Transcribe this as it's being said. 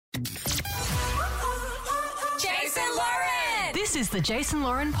Lauren! This is the Jason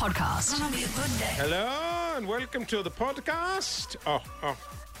Lauren podcast. Hello and welcome to the podcast.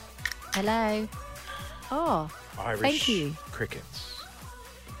 Hello. Oh, Irish thank you. crickets.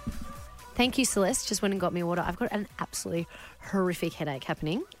 Thank you, Celeste. Just went and got me water. I've got an absolutely horrific headache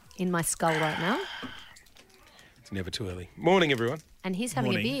happening in my skull right now. It's never too early. Morning, everyone. And he's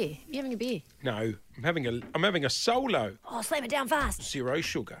having Morning. a beer. You having a beer? No, I'm having a solo, Oh, slam it down fast. 0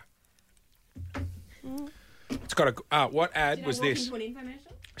 sugar. It's got a what ad was this?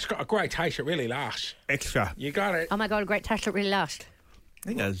 It's got a great taste. It really lasts. Extra. You got it. Oh my God, a great taste that really lasts. I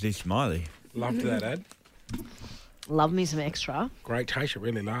think that was Lee Smiley. Loved that ad. Love me some extra. Great taste. It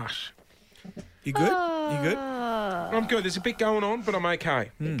really lasts. You good? You good? I'm good. There's a bit going on, but I'm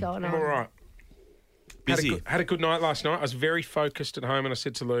okay. Going I'm on. all right. Busy. Had a good night last night. I was very focused at home and I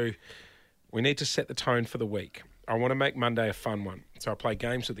said to Lou, we need to set the tone for the week. I want to make Monday a fun one. So I played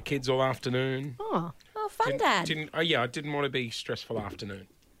games with the kids all afternoon. Oh, fun, Dad. I didn't want to be stressful afternoon.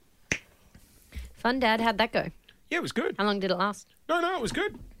 fun, Dad. How'd that go? Yeah, it was good. How long did it last? No, it was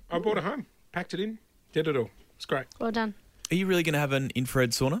good. I brought it home, packed it in, did it all. It's great. Well done. Are you really going to have an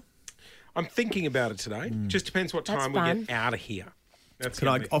infrared sauna? I'm thinking about it today. Just depends what That's time we fun. get out of here. That's Can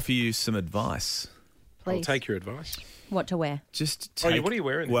I gonna be- offer you some advice? I'll Please. take your advice. What to wear? Just Oh, take, yeah, what are you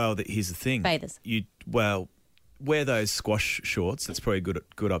wearing then? Well, here's the thing. Bathers. Wear those squash shorts. That's probably a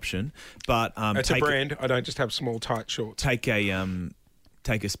good option. But It's a brand. I don't just have small, tight shorts. take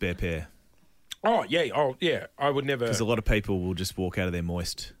a spare pair Oh, yeah. I would never. because a lot of people will just walk out of there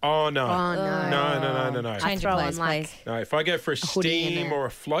moist. Oh, no. Oh, no. No. I Change throw your on clothes, like... please. No, if I go for a hoodie in steam there. or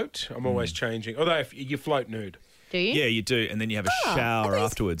a float, I'm always changing. Although if you float nude. Do you? Yeah, you do, and then you have a shower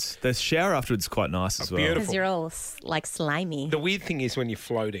afterwards. The shower afterwards is quite nice as well. beautiful. Because you're all like slimy. The weird thing is when you're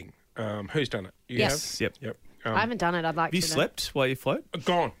floating, who's done it? You Yes. have? Yep. Yep. I haven't done it. I'd like Have you to. slept while you float?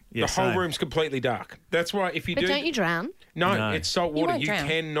 Gone. Yeah, the whole same. room's completely dark. That's why if you But do... don't you drown? No, No. it's salt You water. won't You drown.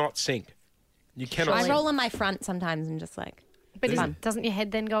 cannot sink. You cannot I sink. roll on my front sometimes and just like... But Fun. doesn't your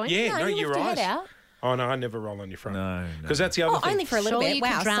head then go in? Yeah, no, you you're lift your right. head out. Oh, no, I never roll on your front. No. Because that's the other Oh, thing. only for a little Surely bit. you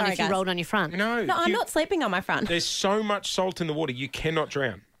Wow, could drown sorry, if you guys. rolled on your front. No, No, I'm not sleeping on my front. There's so much salt in the water, you cannot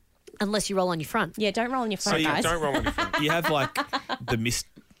drown. Unless you roll on your front. Yeah, don't roll on your So front, you guys. don't roll on your front. You have like the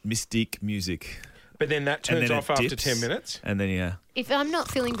mystique music, But then that and turns then off it after dips, 10 minutes. and then If I'm not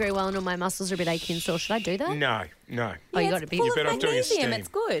feeling very well and all my muscles are a bit achy and sore, should I do that? No. Oh, you Yeah, got it's to be. full You're of better off doing a magnesium. steam. It's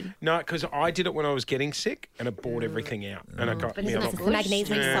good. No, because I did it when I was getting sick and it bored everything out. And I got But me a isn't lot that It's more. the good?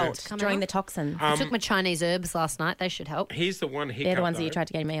 magnesium Yeah. salt Come drawing out. the toxin. I took my Chinese herbs last night. They should help. Here's the one hiccup. They're the ones that though. you tried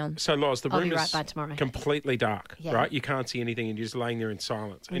to get me on. So, Loz, the I'll room be right is by tomorrow. completely dark, Yeah. right? You can't see anything and you're just laying there in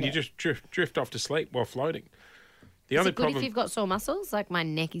silence. And you just drift off to sleep while floating. The Is only it good problem, if you've got sore muscles? Like my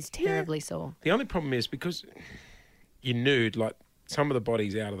neck is terribly sore. the only problem is because you're nude, like some of the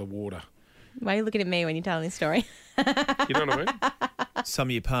body's out of the water. Why are you looking at me when you're telling this story? You know what I mean? some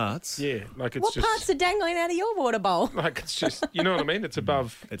of your parts. Yeah, like it's What just parts are dangling out of your water bowl? like it's just you know what I mean? It's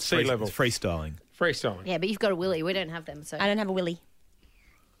above It's sea level. It's freestyling. Freestyling. Yeah, but you've got a willy. We don't have them. So, I don't have a willy.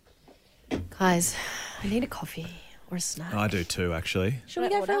 guys, I need a coffee or a snack. I do too, actually. Should we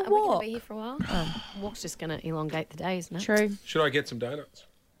go for a Are we going to walk? be here for a while? Walk's just going to elongate the day, isn't it? True. Should I get some donuts?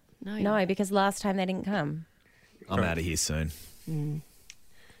 No, because last time they didn't come. I'm out of here soon.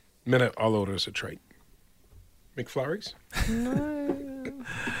 Minute, I'll order us a treat. McFlurries?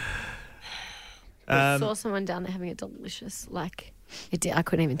 I saw someone down there having a delicious, like, I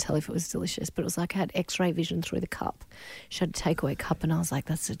couldn't even tell if it was delicious, but it was like I had X-ray vision through the cup. She had a takeaway cup, and I was like,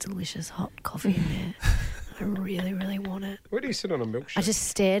 that's a delicious hot coffee in there. I really, really want it. Where do you sit on a milkshake? I just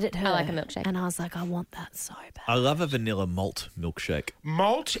stared at her. I like a milkshake. And I was like, I want that so bad. I love a vanilla malt milkshake.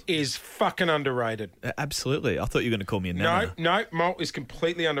 Malt is fucking underrated. Absolutely. I thought you were going to call me a nana. No, malt is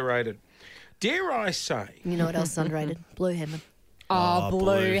completely underrated. Dare I say, You know what else is underrated? Blue Heaven. Oh, Blue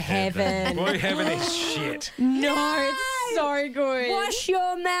Blue Heaven. Heaven. Blue Heaven is shit. No, it's so good. Wash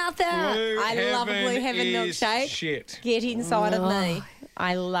your mouth out. Blue I love a Blue Heaven is milkshake. shit. Get inside of me.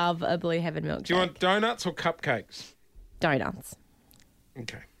 I love a Blue Heaven milkshake. Do you want donuts or cupcakes? donuts?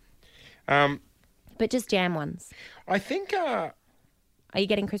 Okay. But just jam ones. I think, Are you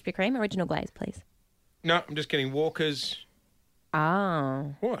getting Krispy Kreme? Original glaze, please. no, I'm just getting Walker's.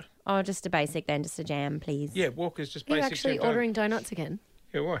 Oh. What? Oh, just a basic then, just a jam, please. Yeah, Walker's just Are you basic. actually jam donut. ordering donuts again?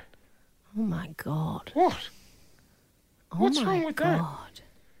 Yeah, why? Oh, my God. What? Oh, What's my wrong with that? God.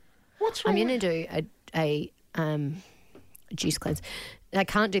 What's wrong I'm going with to do a juice cleanse. I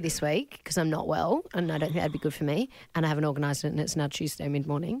can't do this week because I'm not well and I don't think that'd be good for me. And I haven't organised it and it's now Tuesday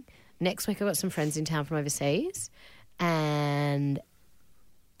mid-morning. Next week I've got some friends in town from overseas and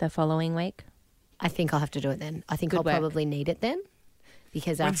The following week. I think I'll have to do it then. I think I'll work. probably need it then.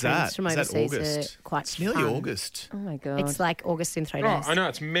 because our When's friends that? from Is that overseas August? are quite It's nearly fun. August. Oh my God. It's like August in 3 Oh, days. I know,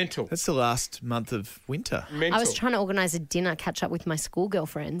 it's mental. That's the last month of winter. Mental. I was trying to organise a dinner, catch up with my school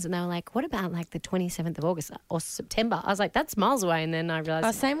girlfriends, and they were like, what about like the 27th of August or September? I was like, that's miles away. And then I realised,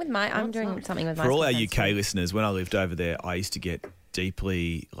 Oh, same with I'm doing something with my For all our school UK friends too. listeners, when I lived over there, I used to get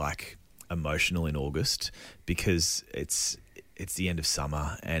deeply emotional in August because it's the end of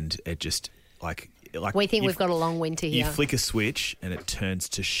summer and it just like we think you- we've got a long winter You here. flick a switch and it turns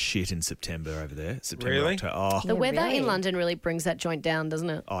to shit in September over there. September, Really? October. Oh, The weather really? in London really brings that joint down, doesn't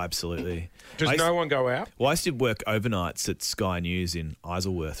it? oh, absolutely. Does I used- no one go out? Well, I used to work overnights at Sky News in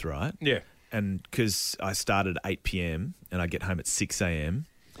Isleworth, right? Yeah. And because I started at 8 p.m. and I get home at 6 a.m.,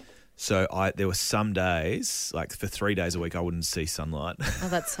 so there were some days, like for 3 days a week, I wouldn't see sunlight. Oh,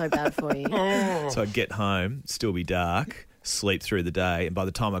 that's so bad for you. So I'd get home, still be dark, sleep through the day, and by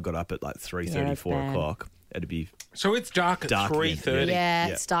the time I got up at like 3:30, Yeah, that's 4 bad. o'clock, it'd be So it's dark at Dark again, 3:30. Yeah,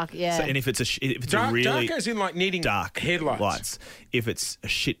 Yeah. it's dark. Yeah. So, and if it's if it's Dark, a really dark as in like needing dark headlights. lights, if it's a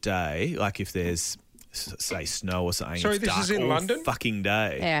shit day, like if there's say snow or something, Sorry, it's this dark is in all London? fucking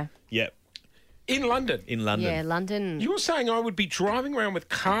day. Yeah. Yep, In London. in London. yeah, London. You're saying I would be driving around with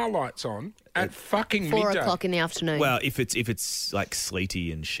car lights on at fucking 4 midday? o'clock in the afternoon. Well, if it's like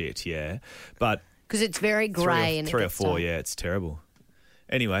sleety and shit, yeah, but because it's very grey and it three or gets four, dark. yeah, it's terrible.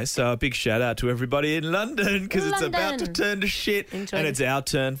 Anyway, so a big shout out to everybody in London because it's about to London. turn to shit, Enjoy and the- it's our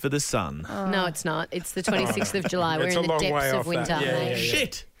turn for the sun. No, it's not. It's the 26th of July. We're It's in a the long depths way of off winter, that. Yeah, mate. yeah, yeah.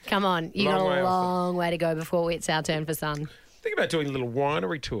 Shit. Come on, you Long got way a off long way to go before it's our turn for sun. Think about doing a little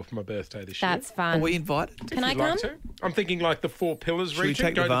winery tour for my birthday this year. That's Are fun. we invited? Can I You'd like come? to? I'm thinking like the Four Pillars Should we region.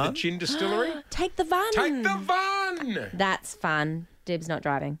 take the Go to the van? gin distillery. Take the van. Take the van. That's fun. Dib's not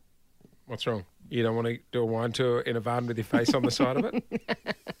driving. What's wrong? You don't want to do a wine tour in a van with your face on the side of it?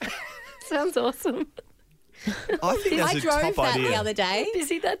 Sounds awesome. I think that's I a drove top that idea. the other day.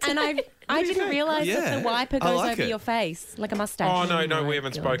 Busy that And I do you didn't think? realise that Yeah, the wiper I goes like over it. your face like a mustache. Oh, no, my we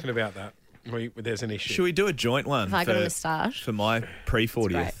haven't God. spoken about that. There's an issue. Should we do a joint one Have I got a for, moustache? for my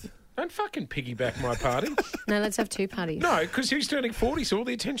pre-40th? Don't fucking piggyback my party. No, let's have two parties. No, because he's turning 40, so all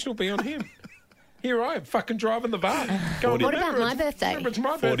the attention will be on him. Here I am, fucking driving the van. Go on, What remember, about my it's- birthday? Remember, it's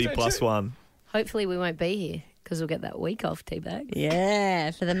my 40 birthday plus too. one. Hopefully we won't be here because we'll get that week off, Teabag.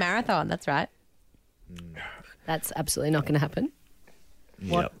 Yeah, for the marathon. That's right. That's absolutely not going to happen.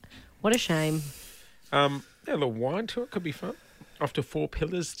 Yep. What a shame. Yeah, a little wine tour could be fun. Off to Four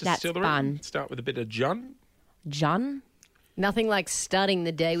Pillars That's Distillery. fun. Start with a bit of John. John? Nothing like starting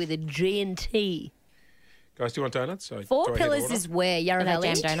the day with a G&T. Guys, do you want donuts? So Four go ahead and Pillars order. is where? Yarra Are they Valley?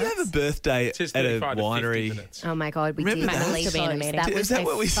 jam Did you donuts? have a birthday It says at a 35 to 50 winery? minutes. Oh my God, we Remember did that? Melito's. Must have been amazing. That Is was that a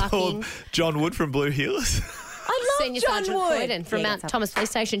where we fucking saw John Wood from Blue Hills? I love Senior John Sergeant Wood. Croydon from Yeah, Mount that's Thomas Police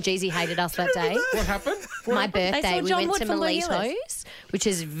Station. Jeezy hated us that day. What happened? What My happened? birthday, saw we John went Wood to from Blue Hills. Melito's, which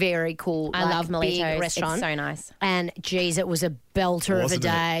is very cool. I love big Melito's. restaurant. It's so nice. And geez, it was a belter Wasn't of it? a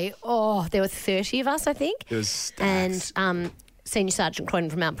day. Oh, there were 30 of us, I think. It was stacked. And Senior Sergeant Croydon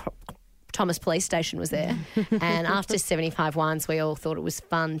from Mount Thomas Police Station was there. And after 75 wines, we all thought it was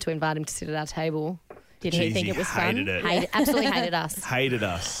fun to invite him to sit at our table. Did he Jeez, think he it was hated fun? it. Absolutely hated us. Hated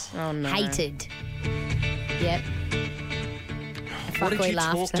us. Oh, no. Hated. Yep. What did we you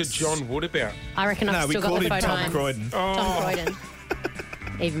laughed. talk to That's- John Wood about? I reckon No, I've we still got called the him photo. Tom Croydon. Tom Croydon.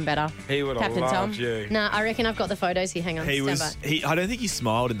 Even better. He would have Captain loved Tom. you. No, I reckon I've got the photos here. Hang on. He stand was. by. I don't think he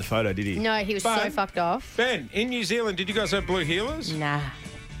smiled in the photo, did he? No, he was so But- fucked off. Ben, in New Zealand, did you guys have Blue Heelers? Nah.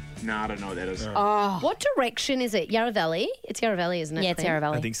 No, I don't know what that is. What direction is it? Yarra Valley? It's Yarra Valley, isn't it? Yeah, it's Clint? Yarra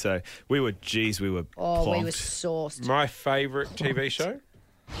Valley. I think so. We were Oh, we plonked. were sauced. My favourite TV show?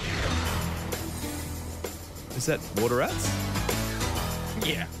 Is that Water Rats?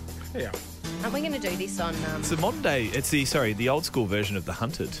 Yeah. Yeah. Aren't we going to do this on... It's the modern day. It's the old school version of The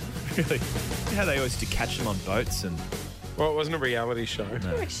Hunted. Really, you know how they always used to catch them on boats and. Well, it wasn't a reality show.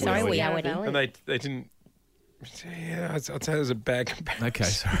 Sorry, we are Valley. And they didn't. Yeah, I'd say it was a bad comparison. Okay,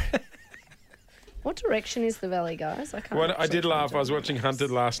 sorry. What direction is the valley, guys? I can't. What I actually did laugh, find I was it. watching Hunted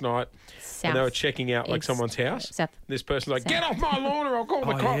last night, South. and they were checking out like East. someone's house. South. This person's like, South. "Get off my lawn, or I'll call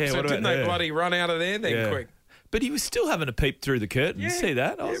the Oh, cops." yeah, So what didn't about they there? bloody run out of there then Yeah. quick? But he was still having a peep through the curtain. You Yeah, see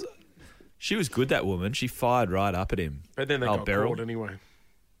that? yeah. She was good, that woman. She fired right up at him. But then they Oh, got Beryl. caught anyway.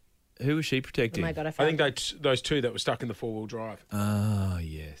 Who was she Oh protecting? my God, I I found think those two that were stuck in the 4-wheel drive. Oh,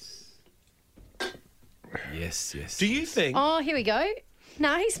 yes. Yes. Do you think? Oh, here we go.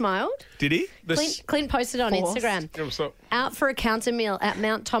 No, he smiled. Did he? Clint posted on Forced. Instagram. It was like, Out for a counter meal at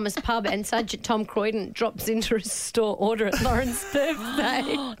Mount Thomas Pub, and Sergeant Tom Croydon drops into a store order at Lauren's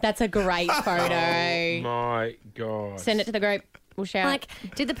birthday. That's a great photo. my God. Send it to the group. We'll share Like,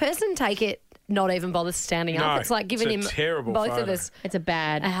 did the person take it not even bother standing up. No, It's like giving it's a him terrible both photo. of us It's a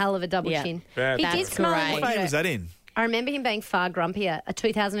bad. a hell of a double Yeah. chin. Bad. He That's did smile in great. the What year photo. was that in? I remember him being far grumpier.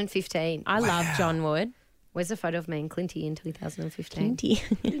 2015. I love John Wood. Where's the photo of me and Clinty in 2015?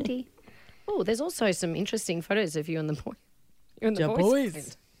 Clinty. Oh, there's also some interesting photos of you and the boy. You and the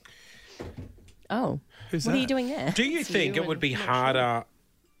boys. Oh, Who's what that? are you doing there? Do you think you it would and- be I'm not harder?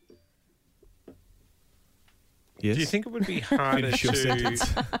 Yes. Do you think it would be harder Finish your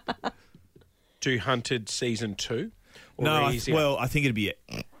sentence. to do Hunted season 2? Or No, easier? I think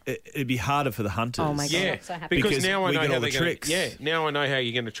it'd be harder for the hunters. Oh my God. Yeah, I'm so happy. because Because now I we know get how all they're the going tricks. to. Yeah, now I know how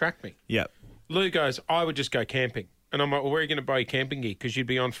you're going to track me. Yeah. Lou goes, I would just go camping. And I'm like, well, where are you going to buy your camping gear? Because you'd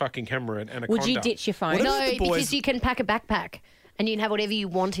be on fucking camera and Anaconda. Would you ditch your phone? What about No, the boys- because you can pack a backpack and you can have whatever you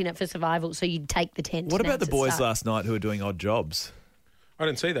want in it for survival. So you'd take the tent. What and about the that's boys the start. last night who were doing odd jobs? I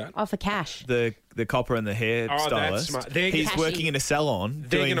didn't see that. Oh, for cash. The copper and the hair Oh, that's stylist. smart. They're He's cashy. working in a salon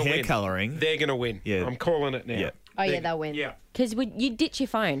They're doing going to hair win. colouring. They're going to win. Yeah. I'm calling it now. Yeah. Oh, yeah, They're- they'll win. Yeah. Because you ditch your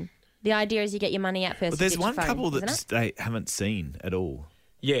phone. The idea is you get your money out first. But there's you ditch one your phone, couple that isn't it? just they haven't seen at all.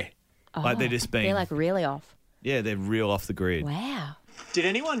 Yeah. Like they're just being, They're like really off. yeah, they're real off the grid. Wow. Did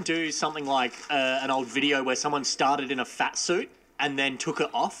anyone do something like an old video where someone started in a fat suit and then took it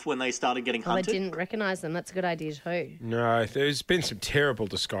off when they started getting Well, I hunted? didn't recognise them. That's a good idea too. No, there's been some terrible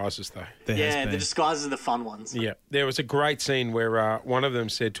disguises, though. There has Yeah, been. the disguises are the fun ones. Yeah, there was a great scene where one of them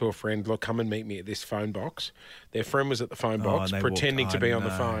said to a friend, "Look, come and meet me at this phone box." Their friend was at the phone Oh, box, and they pretending walked- to be I on the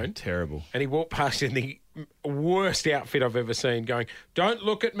know, phone, Terrible. and he walked past in the worst outfit I've ever seen, going, "Don't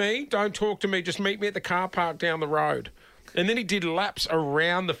look at me, don't talk to me, just meet me at the car park down the road." And then he did laps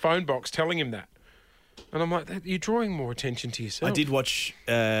around the phone box, telling him that. And I'm like, "You're drawing more attention to yourself." I did watch.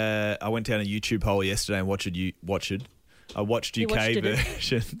 I went down a YouTube hole yesterday and watched. I watched UK watched it.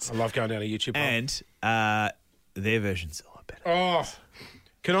 versions, I love going down a YouTube. hole. and their versions are a lot better. Oh,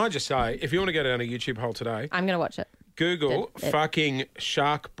 can I just say, if you want to go down a YouTube hole today, I'm going to watch it. Google fucking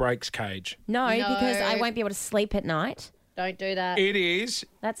shark breaks cage. No, No. because I won't be able to sleep at night. Don't do that. It is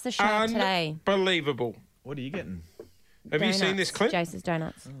That's the shark today. unbelievable. What are you getting? Have you seen this clip? Jace's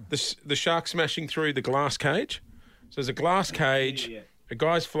Donuts. The shark smashing through the glass cage. So there's a glass cage. A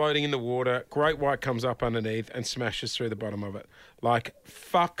guy's floating in the water. Great white comes up underneath and smashes through the bottom of it. Like,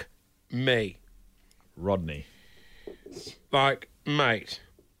 fuck me. Rodney. Like, mate,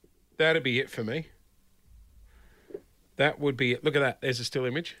 that'd be it for me. That would be it. Look at that. There's a still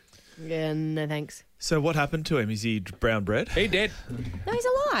image. Yeah, no thanks. So what happened to him? Is he brown bread? He dead. No, he's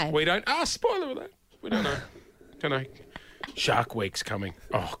alive. We don't. Spoiler alert. We don't know. Don't know. Shark Week's coming.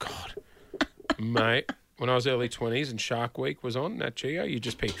 Oh, God. Mate, when I was early 20s and Shark Week was on, Nat Geo, you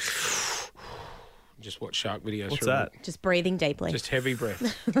just watch shark videos. What's for a that? week. Just breathing deeply. Just heavy breath.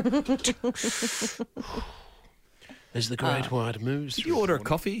 As the great wide moves Did you order a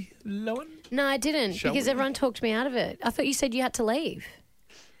coffee, Lowen? No, I didn't Shall because we? everyone talked me out of it. I thought you said you had to leave.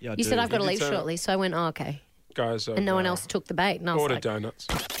 Yeah, I You do. said I've got to did leave say that. shortly, so I went, oh, okay. Guys, And no one else took the bait. And I was ordered like, donuts.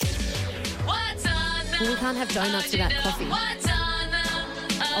 well, we can't have donuts without coffee.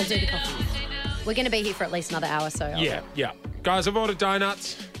 I'll do the coffee. We're going to be here for at least another hour, so Yeah. Guys, I've ordered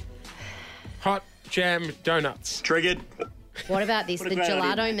donuts. Hot jam donuts. Triggered. What about this? What The a great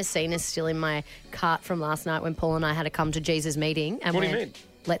gelato idea. Messina's still in my cart from last night when Paul and I had to come to Jesus' meeting. And What do you went, mean?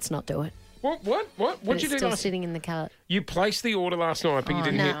 let's not do it. What? But What'd you it's do still last? sitting in the cart. You placed the order last night, but you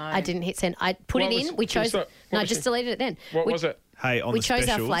didn't No, hit. I didn't hit send. I put What it was- in. We chose. what No, I was just it? deleted it then. What we, was it? Hey, on We the chose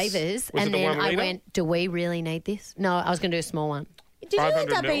our specials, flavours, Was and it the then 1 I litre? went, do we really need this? No, I was going to do a small one. Did you end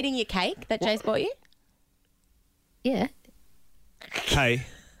 500 up mil? eating your cake that Jace bought you? Yeah. Hey,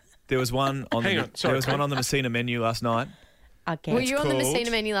 there was one on Hang the on, sorry, there was one Craig. on the Messina menu last night. Okay. Were you on the called-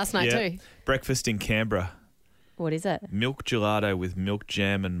 Messina menu last night Yeah, too? breakfast in Canberra. What is it? Milk gelato with milk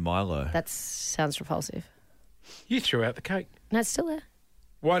jam and Milo. That sounds repulsive. You threw out the cake. No, it's still there.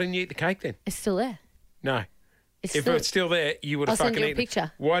 Why didn't you eat the cake then? It's still there. No. It's If still, it's still there, you would have I'll send fucking you a eaten it.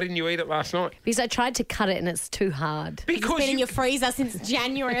 picture. Why didn't you eat it last night? because I tried to cut it and it's too hard. Because Been in your freezer since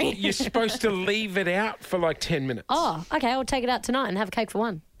January. you're supposed to leave it out for like 10 minutes. Oh, okay. I'll take it out tonight and have a cake for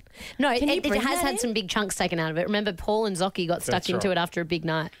one. No, Can you it bring has that had in? some big chunks taken out of it. Remember, Paul and Zocchi got stuck That's into right. it after a big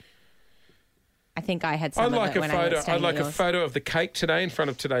night. I think I had I'd some like of it a when I photo. was I'd staying like at a yours. photo of the cake today in front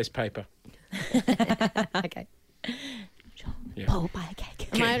of today's paper. Okay. Yeah. Paul, buy a cake.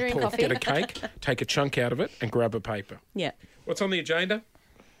 Am I ordering Paul, coffee? get a cake, take a chunk out of it, and grab a paper. Yeah. What's on the agenda?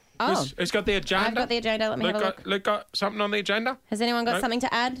 Oh, Who's got the agenda? I've got the agenda. Let me have a look. Luke got something on the agenda? Has anyone got Nope. something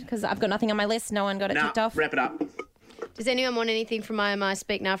to add? Because I've got nothing on my list. No one got it Nah, ticked off. wrap it up. Does anyone want anything from my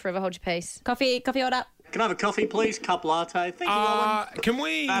Speak Now Forever Hold Your Peace? Coffee order. Can I have a coffee, please? Cup latte. Thank you, Owen. Can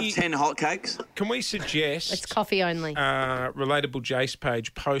we I have 10 hotcakes. Can we suggest It's coffee only. Relatable Jace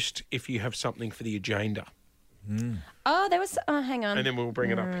page post if you have something for the agenda, Oh, there was. Oh, hang on. and then we'll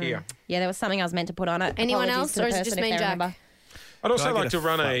bring it up here. Yeah, there was something I was meant to put on it. Anyone Apologies else, to the or is it person just if me, they Jack? remember. I'd Can also I like get to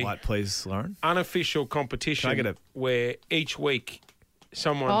run flat a white, please, Lauren? unofficial competition Can I get a- where each week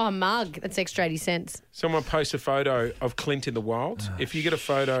someone Oh, a mug. That's extra 80 cents. someone posts a photo of Clint in the wild. If you get a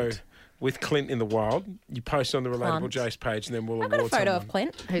photo with Clint in the wild, you post on the Relatable Clint. Jace page, and then we'll I've got a award photo someone. of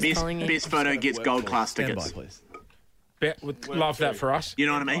Clint. Who's calling you? Best photo gets gold class Stand by, tickets. please. Would love that for us. You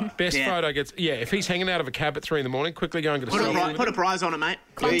know what I mean? Best Yeah. photo gets, if he's hanging out of a cab at 3 in the morning, quickly go and get a Put a, selfie. pri- put a prize on it, mate.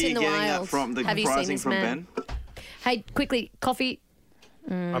 Clint Where are in you the getting that wild. from? The Have you seen pricing this from man? Ben? Hey, quickly, coffee.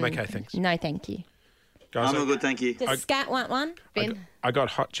 I'm okay, thanks. No, thank you. Guys, I'm all good, thank you. Does Scat want one? Ben. I got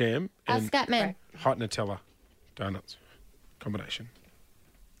hot jam and Scat man. hot Nutella donuts combination.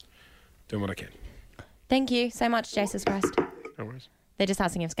 Doing what I can. Thank you so much, Jesus Christ. No worries. They're just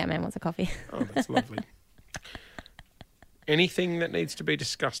asking if Scatman wants a coffee. Oh, that's lovely. Anything that needs to be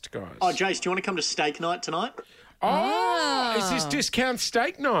discussed, guys? Oh, Jace, do you want to come to steak night tonight? Oh, is this discount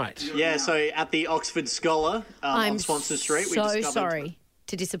steak night? Yeah, so at the Oxford Scholar I'm on Swanson Street, we so discovered... sorry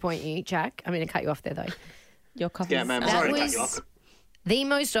to disappoint you, Jack. I'm going to cut you off there, though. Your coffee. Yeah, man, That sorry to cut was you off. the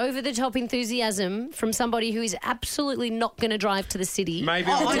most over-the-top enthusiasm from somebody who is absolutely not going to drive to the city. Maybe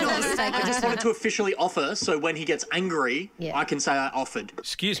Oh, I I'll... know. Steak I just night. wanted to officially offer, so when he gets angry, Yeah. I can say I offered.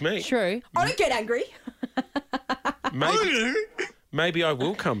 Excuse me. True. I don't get angry. Maybe I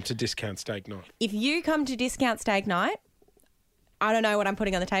will come to discount steak night. If you come to discount steak night, I don't know what I'm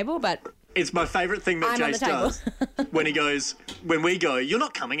putting on the table, but It's my favourite thing that I'm on Jace the table. does when we go, you're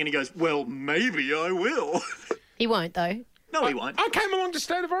not coming, and he goes, well, maybe I will. He won't, though. No, he won't. I came along to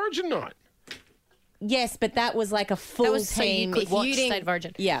State of Origin night. yes, but that was like a full That was so you team. could If watch didn't- State of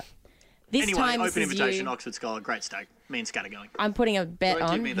Origin. Yeah. This Anyway, time this open is invitation, you. Oxford Scholar, great steak. Me and Scat are going. I'm putting a bet Don't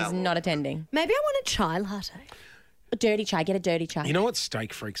give on me he's that not attending. Maybe I want a chai latte. A dirty chai. Get a dirty chai. You know what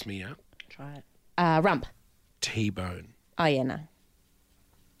steak freaks me out? Try it. Rump. T-bone. Oh, yeah, no.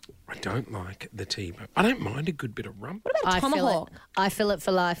 I don't like the T-bone. I don't mind a good bit of rump. I feel Tomahawk. it. I feel it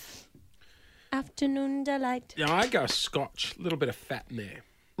for life. Afternoon delight. Yeah, I go Scotch. A little bit of fat in there.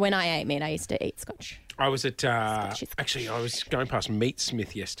 When I ate meat, I used to eat scotch. I was at... Scotchy. actually, I was going past Meat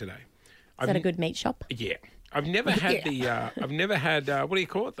Smith yesterday. Is that a good meat shop? Yeah. I've never had I've never had, what do you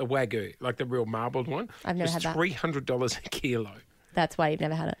call it? The Wagyu, like the real marbled one. I've never It was had that. $300 a kilo. That's why you've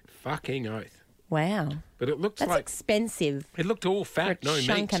never had it. Fucking oath. Wow. But it looked That's like, expensive it looked all for a fat, no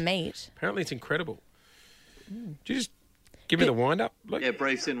chunk meat. of meat. Apparently it's incredible. Do you just give me the wind up? Luke? Yeah,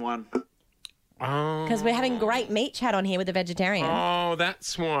 briefs in one. Oh, Because we're having great meat chat on here with a vegetarian. oh,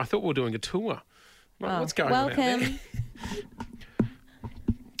 that's why. I thought we were doing a tour. Well, what's going on out there? Welcome.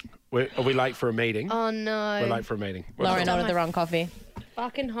 Are we late for a meeting? Oh, no. We're late for a meeting. What's Lauren up? ordered the wrong coffee.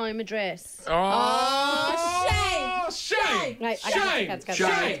 Fucking home address. Oh, shame! Right, Shame!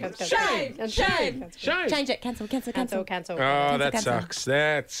 Change it. Cancel. Cancel. Oh, that cancel. sucks.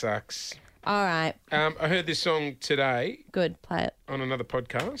 That sucks. All right. I heard this song today Good. Play it. on another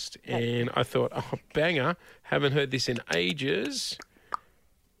podcast, and I thought, oh, banger. Haven't heard this in ages.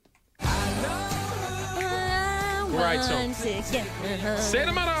 Great song. 1, 6, yeah.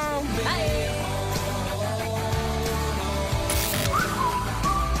 Cinnamon.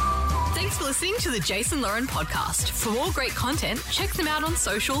 Thanks for listening to the Jason Lauren podcast. For more great content, check them out on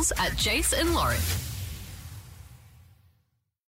socials at Jason Lauren.